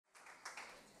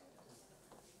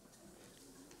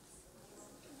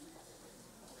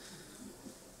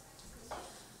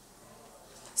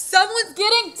Someone's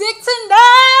getting dick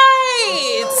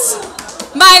tonight!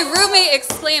 My roommate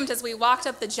exclaimed as we walked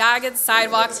up the jagged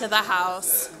sidewalk to the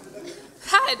house.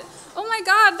 God, oh my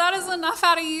God, that is enough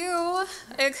out of you.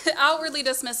 Outwardly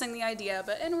dismissing the idea,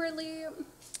 but inwardly,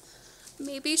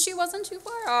 maybe she wasn't too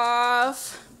far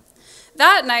off.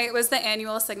 That night was the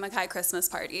annual Sigma Chi Christmas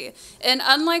party. And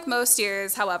unlike most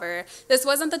years, however, this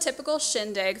wasn't the typical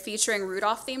shindig featuring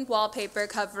Rudolph-themed wallpaper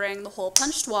covering the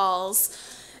hole-punched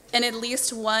walls and at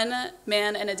least one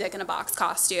man in a dick-in-a-box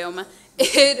costume.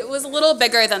 It was a little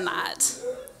bigger than that.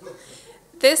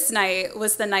 This night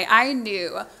was the night I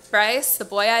knew Bryce, the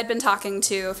boy I'd been talking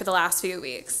to for the last few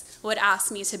weeks, would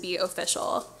ask me to be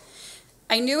official.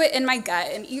 I knew it in my gut,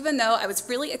 and even though I was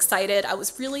really excited, I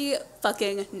was really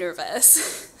fucking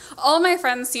nervous. All my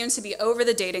friends seemed to be over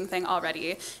the dating thing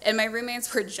already, and my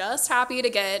roommates were just happy to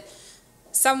get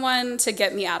someone to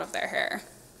get me out of their hair.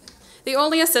 The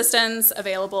only assistance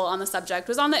available on the subject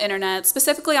was on the internet,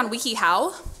 specifically on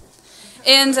WikiHow.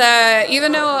 And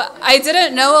even though I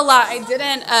didn't know a lot, I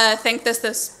didn't think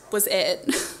this was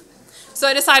it. So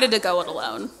I decided to go it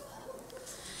alone.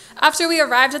 After we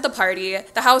arrived at the party,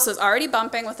 the house was already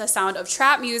bumping with the sound of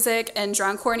trap music and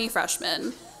drunk, horny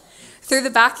freshmen. Through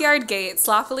the backyard gate,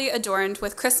 sloppily adorned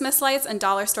with Christmas lights and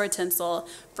dollar store tinsel,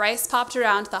 Bryce popped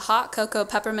around the hot cocoa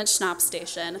peppermint schnapps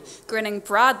station, grinning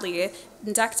broadly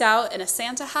and decked out in a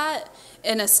Santa hat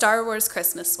and a Star Wars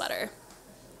Christmas sweater.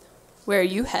 "Where are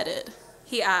you headed?"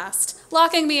 he asked,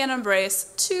 locking me in an embrace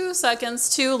 2 seconds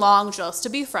too long just to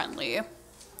be friendly.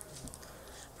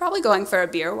 "Probably going for a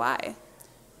beer. Why?"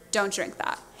 "Don't drink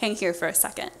that. Hang here for a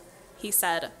second," he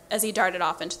said as he darted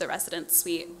off into the residence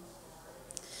suite.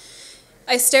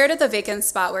 I stared at the vacant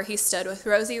spot where he stood with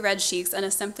rosy red cheeks and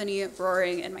a symphony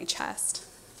roaring in my chest.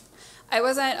 I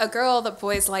wasn't a girl that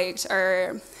boys liked,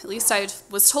 or at least I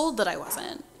was told that I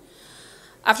wasn't.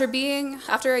 After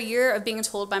a year of being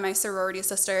told by my sorority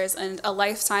sisters and a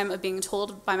lifetime of being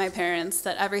told by my parents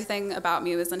that everything about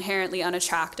me was inherently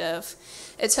unattractive,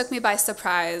 it took me by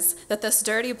surprise that this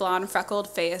dirty blonde freckled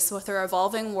face with a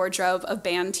revolving wardrobe of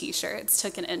band t-shirts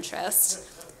took an interest,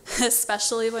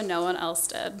 especially when no one else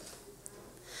did.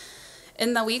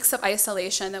 In the weeks of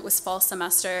isolation that was fall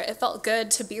semester, it felt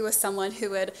good to be with someone who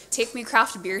would take me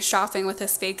craft beer shopping with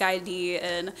his fake ID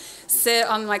and sit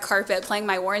on my carpet playing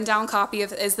my worn-down copy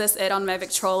of Is This It on my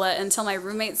Victrola until my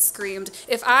roommate screamed,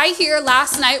 "If I hear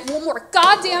Last Night one more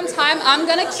goddamn time, I'm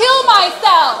gonna kill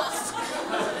myself!"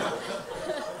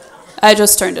 I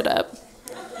just turned it up.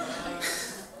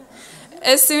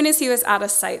 As soon as he was out of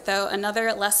sight, though,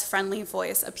 another less friendly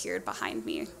voice appeared behind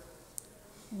me.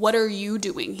 "What are you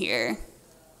doing here?"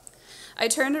 I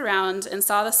turned around and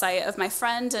saw the sight of my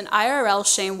friend and IRL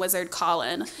shame wizard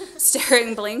Colin,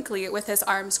 staring blankly with his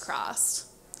arms crossed.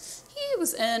 He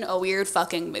was in a weird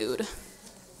fucking mood.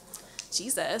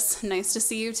 "Jesus, nice to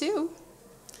see you too."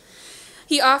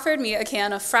 He offered me a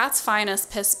can of Frat's finest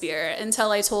piss beer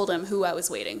until I told him who I was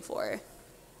waiting for.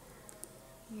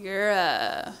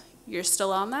 You're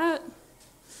still on that?"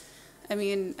 "I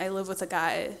mean, I live with a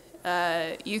guy.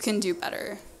 You can do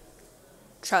better.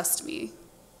 Trust me."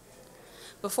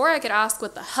 Before I could ask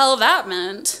what the hell that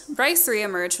meant, Bryce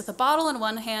reemerged with a bottle in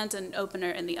one hand and an opener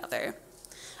in the other.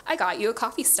 "I got you a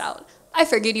coffee stout. I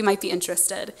figured you might be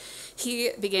interested."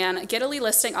 He began giddily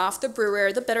listing off the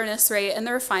brewer, the bitterness rate, and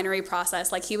the refinery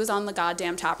process like he was on the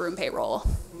goddamn taproom payroll.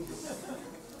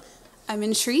 "I'm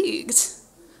intrigued."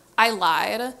 I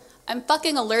lied. "I'm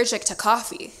fucking allergic to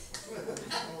coffee."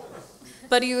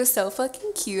 But he was so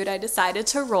fucking cute, I decided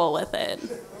to roll with it.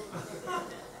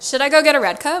 "Should I go get a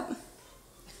red cup?"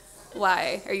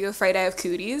 "Why, are you afraid I have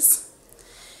cooties?"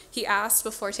 he asked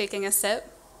before taking a sip.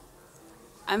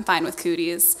 "I'm fine with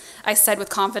cooties," I said with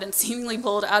confidence seemingly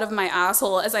pulled out of my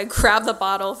asshole as I grabbed the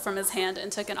bottle from his hand and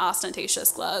took an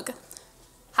ostentatious glug.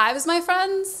 "Hives, my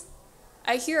friends?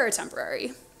 I hear are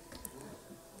temporary."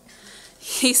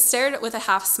 He stared with a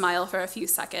half smile for a few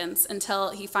seconds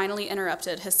until he finally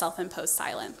interrupted his self-imposed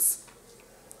silence.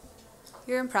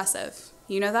 "You're impressive.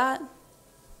 You know that?"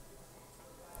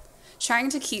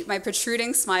 Trying to keep my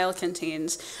protruding smile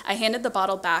contained, I handed the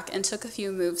bottle back and took a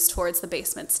few moves towards the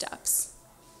basement steps.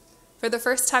 For the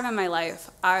first time in my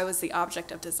life, I was the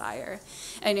object of desire,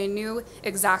 and I knew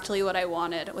exactly what I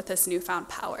wanted with this newfound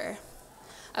power.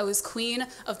 I was queen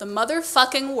of the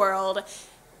motherfucking world,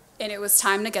 and it was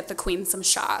time to get the queen some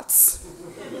shots.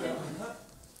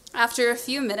 After a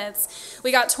few minutes, we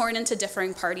got torn into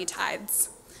differing party tides.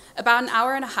 About an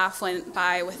hour and a half went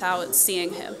by without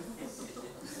seeing him.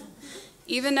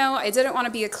 Even though I didn't want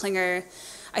to be a clinger,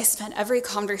 I spent every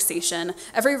conversation,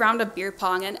 every round of beer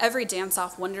pong, and every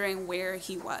dance-off wondering where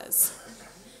he was.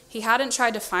 He hadn't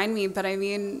tried to find me, but I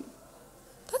mean,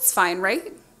 that's fine,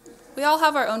 right? We all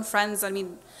have our own friends. I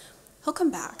mean, he'll come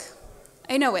back.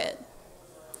 I know it.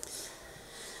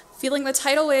 Feeling the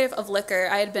tidal wave of liquor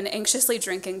I had been anxiously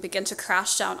drinking begin to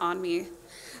crash down on me,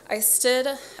 I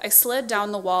slid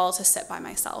down the wall to sit by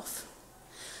myself.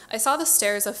 I saw the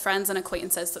stares of friends and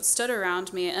acquaintances that stood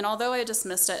around me, and although I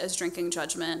dismissed it as drinking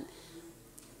judgment,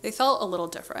 they felt a little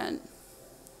different.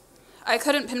 I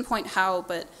couldn't pinpoint how,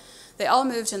 but they all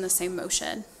moved in the same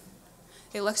motion.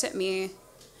 They looked at me,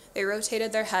 they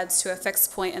rotated their heads to a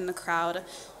fixed point in the crowd,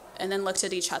 and then looked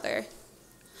at each other.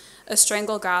 A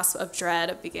strangled grasp of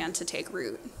dread began to take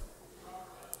root.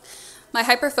 My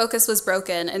hyperfocus was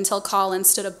broken until Colin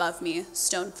stood above me,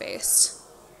 stone-faced.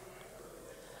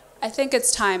 I think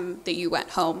it's time that you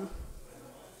went home.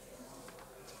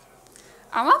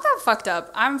 I'm not that fucked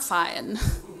up. I'm fine.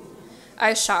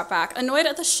 I shot back, annoyed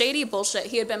at the shady bullshit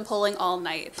he had been pulling all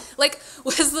night. Like,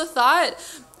 was the thought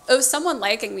of someone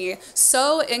liking me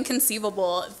so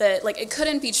inconceivable that, like, it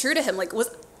couldn't be true to him? Like,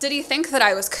 did he think that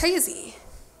I was crazy?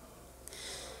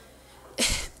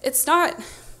 It's not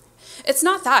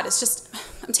that. It's just,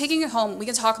 I'm taking you home. We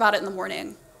can talk about it in the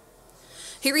morning.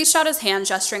 He reached out his hand,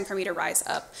 gesturing for me to rise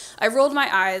up. I rolled my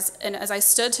eyes, and as I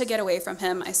stood to get away from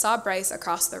him, I saw Bryce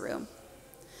across the room.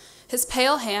 His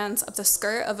pale hands up the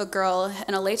skirt of a girl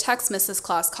in a latex Mrs.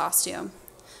 Claus costume,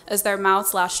 as their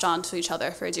mouths lashed onto each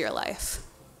other for dear life.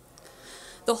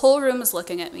 The whole room was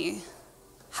looking at me,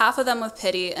 half of them with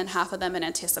pity and half of them in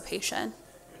anticipation.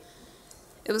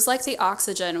 It was like the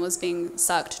oxygen was being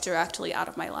sucked directly out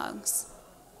of my lungs.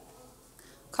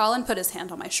 Colin put his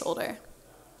hand on my shoulder.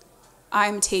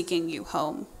 I'm taking you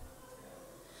home.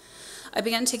 I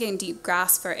began taking deep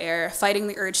grasps for air, fighting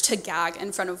the urge to gag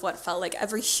in front of what felt like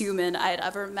every human I had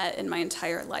ever met in my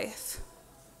entire life.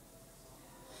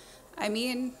 I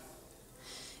mean,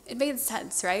 it made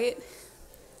sense, right?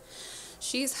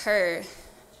 She's her,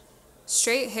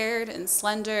 straight-haired and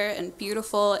slender and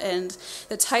beautiful, and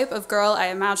the type of girl I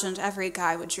imagined every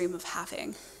guy would dream of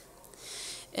having.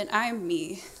 And I'm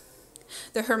me,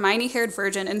 the Hermione-haired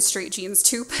virgin in straight jeans,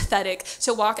 too pathetic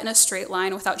to walk in a straight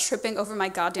line without tripping over my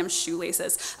goddamn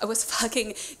shoelaces. I was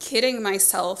fucking kidding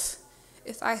myself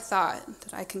if I thought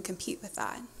that I can compete with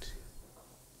that.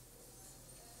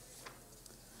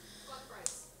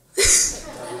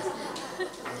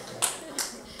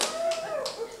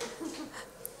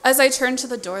 As I turned to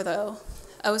the door, though,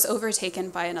 I was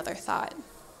overtaken by another thought.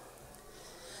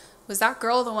 Was that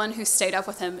girl the one who stayed up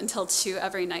with him until 2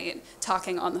 every night,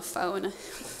 talking on the phone?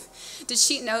 Did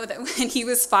she know that when he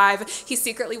was 5, he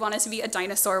secretly wanted to be a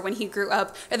dinosaur when he grew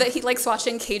up, or that he likes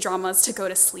watching K-dramas to go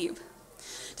to sleep?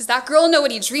 Does that girl know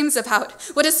what he dreams about,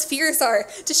 what his fears are?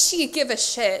 Does she give a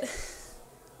shit?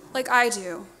 Like I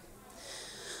do.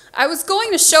 I was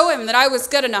going to show him that I was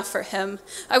good enough for him.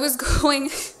 I was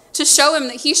going to show him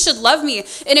that he should love me,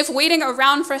 and if waiting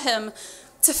around for him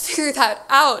to figure that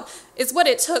out is what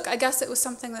it took, I guess it was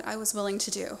something that I was willing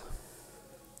to do.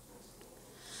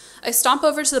 I stomped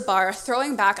over to the bar,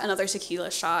 throwing back another tequila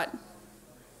shot.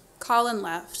 Colin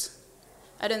left.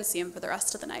 I didn't see him for the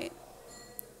rest of the night.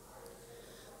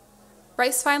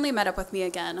 Bryce finally met up with me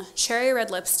again, cherry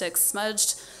red lipstick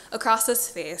smudged across his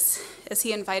face as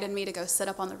he invited me to go sit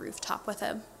up on the rooftop with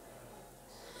him.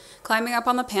 Climbing up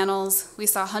on the panels, we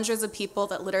saw hundreds of people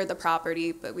that littered the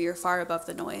property, but we were far above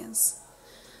the noise.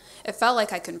 It felt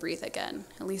like I could breathe again,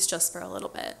 at least just for a little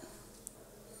bit.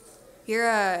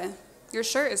 Your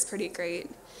shirt is pretty great,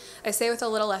 I say with a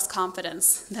little less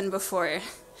confidence than before,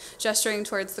 gesturing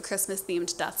towards the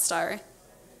Christmas-themed Death Star.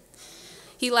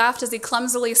 He laughed as he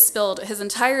clumsily spilled his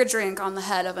entire drink on the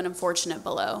head of an unfortunate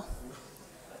below.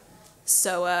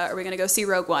 So, are we gonna go see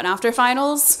Rogue One after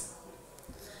finals?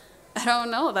 I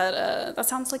don't know, that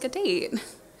sounds like a date.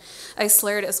 I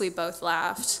slurred as we both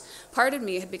laughed. Part of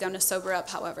me had begun to sober up,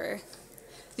 however.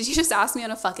 Did you just ask me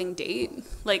on a fucking date?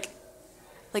 Like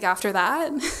after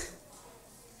that?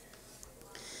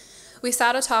 We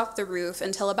sat atop the roof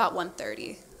until about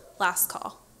 1:30, last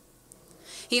call.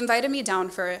 He invited me down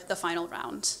for the final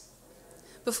round.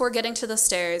 Before getting to the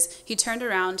stairs, he turned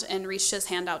around and reached his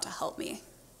hand out to help me.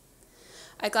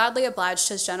 I gladly obliged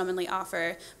his gentlemanly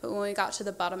offer, but when we got to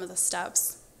the bottom of the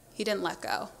steps, he didn't let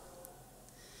go.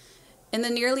 In the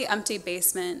nearly empty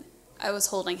basement, I was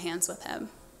holding hands with him.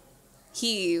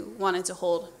 He wanted to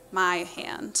hold my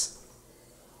hand.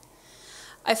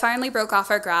 I finally broke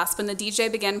off our grasp when the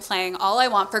DJ began playing All I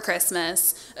Want for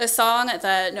Christmas, a song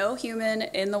that no human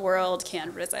in the world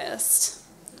can resist.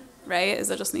 Right? Is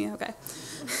it just me? Okay.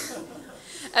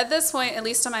 At this point, at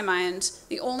least in my mind,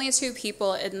 the only 2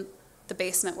 people in the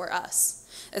basement were us,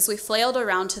 as we flailed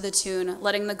around to the tune,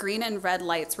 letting the green and red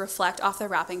lights reflect off the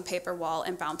wrapping paper wall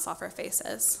and bounce off our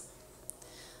faces.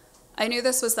 I knew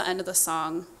this was the end of the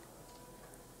song,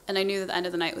 and I knew that the end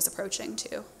of the night was approaching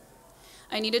too.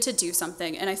 I needed to do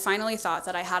something, and I finally thought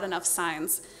that I had enough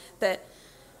signs that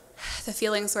the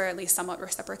feelings were at least somewhat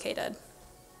reciprocated.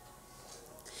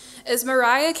 As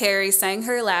Mariah Carey sang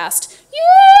her last,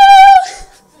 "You!"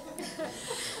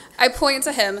 I point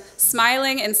to him,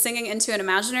 smiling and singing into an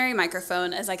imaginary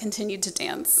microphone as I continued to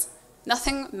dance.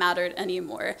 Nothing mattered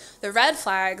anymore. The red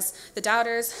flags, the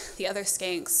doubters, the other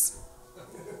skanks.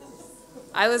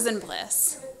 I was in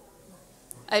bliss.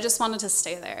 I just wanted to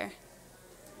stay there,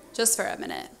 just for a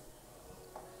minute.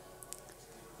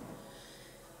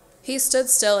 He stood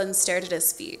still and stared at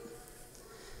his feet.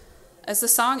 As the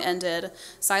song ended,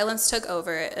 silence took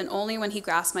over, and only when he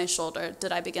grasped my shoulder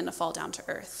did I begin to fall down to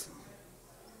earth.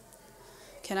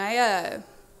 Can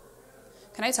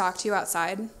I talk to you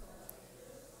outside?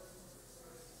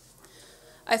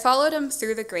 I followed him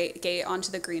through the great gate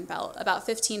onto the green belt, about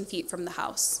 15 feet from the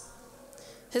house.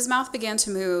 His mouth began to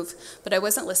move, but I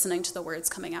wasn't listening to the words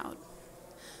coming out.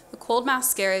 The cold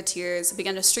mascara tears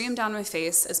began to stream down my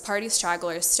face as party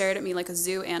stragglers stared at me like a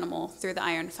zoo animal through the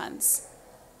iron fence.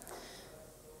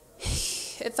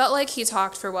 It felt like he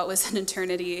talked for what was an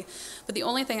eternity, but the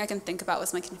only thing I can think about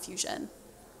was my confusion.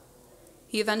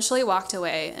 He eventually walked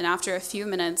away, and after a few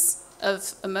minutes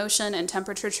of emotion and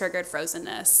temperature-triggered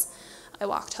frozenness, I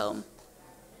walked home.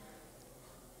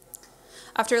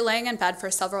 After laying in bed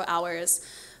for several hours,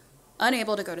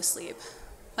 unable to go to sleep,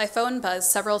 my phone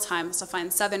buzzed several times to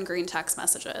find 7 green text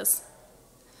messages.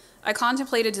 I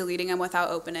contemplated deleting them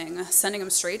without opening, sending them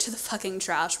straight to the fucking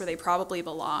trash where they probably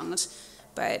belonged,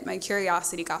 but my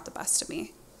curiosity got the best of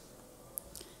me.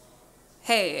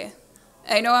 Hey,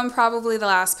 I know I'm probably the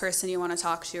last person you want to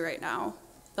talk to right now,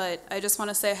 but I just want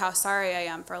to say how sorry I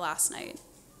am for last night.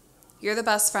 You're the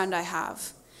best friend I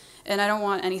have, and I don't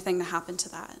want anything to happen to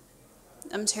that.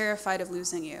 I'm terrified of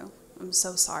losing you. I'm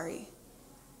so sorry.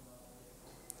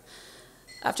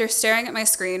 After staring at my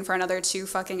screen for another 2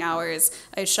 fucking hours,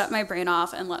 I shut my brain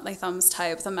off and let my thumbs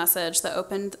type the message that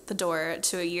opened the door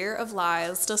to a year of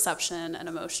lies, deception, and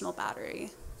emotional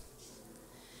battery.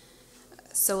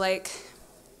 So,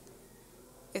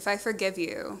 if I forgive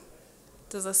you,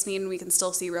 does this mean we can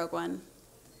still see Rogue One?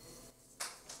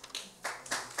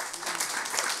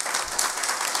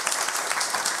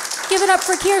 Give it up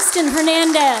for Kirsten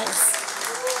Hernandez.